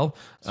series as well.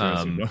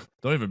 Don't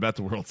even bet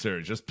the World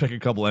Series. Just pick a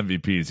couple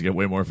MVPs. You get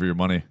way more for your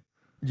money.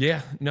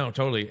 Yeah, no,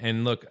 totally.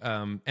 And look,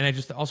 and I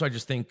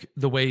just think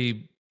the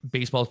way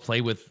baseballs play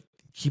with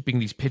keeping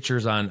these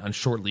pitchers on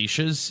short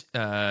leashes,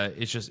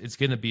 it's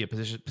going to be a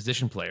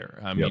position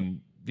player. I mean,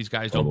 these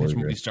guys don't pitch.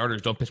 These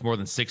starters don't pitch more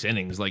than 6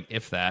 innings, like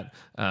if that.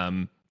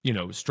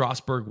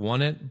 Strasburg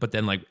won it, but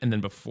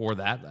then before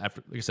that,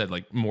 after, like I said,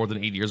 like more than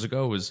 8 years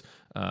ago was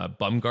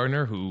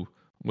Bumgarner, who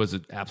was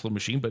an absolute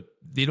machine, but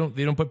they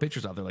don't put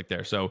pitchers out there like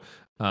there. So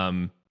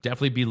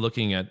definitely be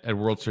looking at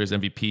World Series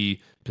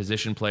MVP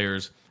position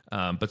players.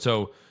 But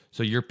so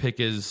your pick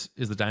is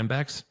the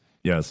Diamondbacks?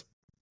 Yes.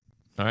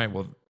 All right.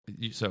 Well,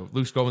 so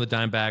Luke's going with the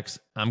Diamondbacks.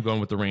 I'm going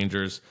with the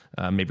Rangers.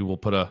 Maybe we'll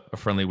put a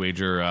friendly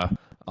wager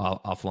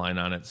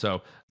offline on it.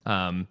 So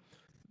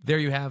there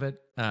you have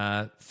it.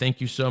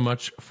 Thank you so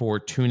much for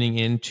tuning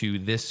in to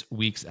this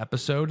week's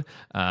episode.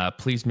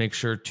 Please make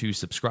sure to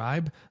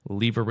subscribe,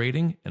 leave a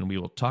rating, and we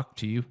will talk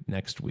to you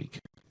next week.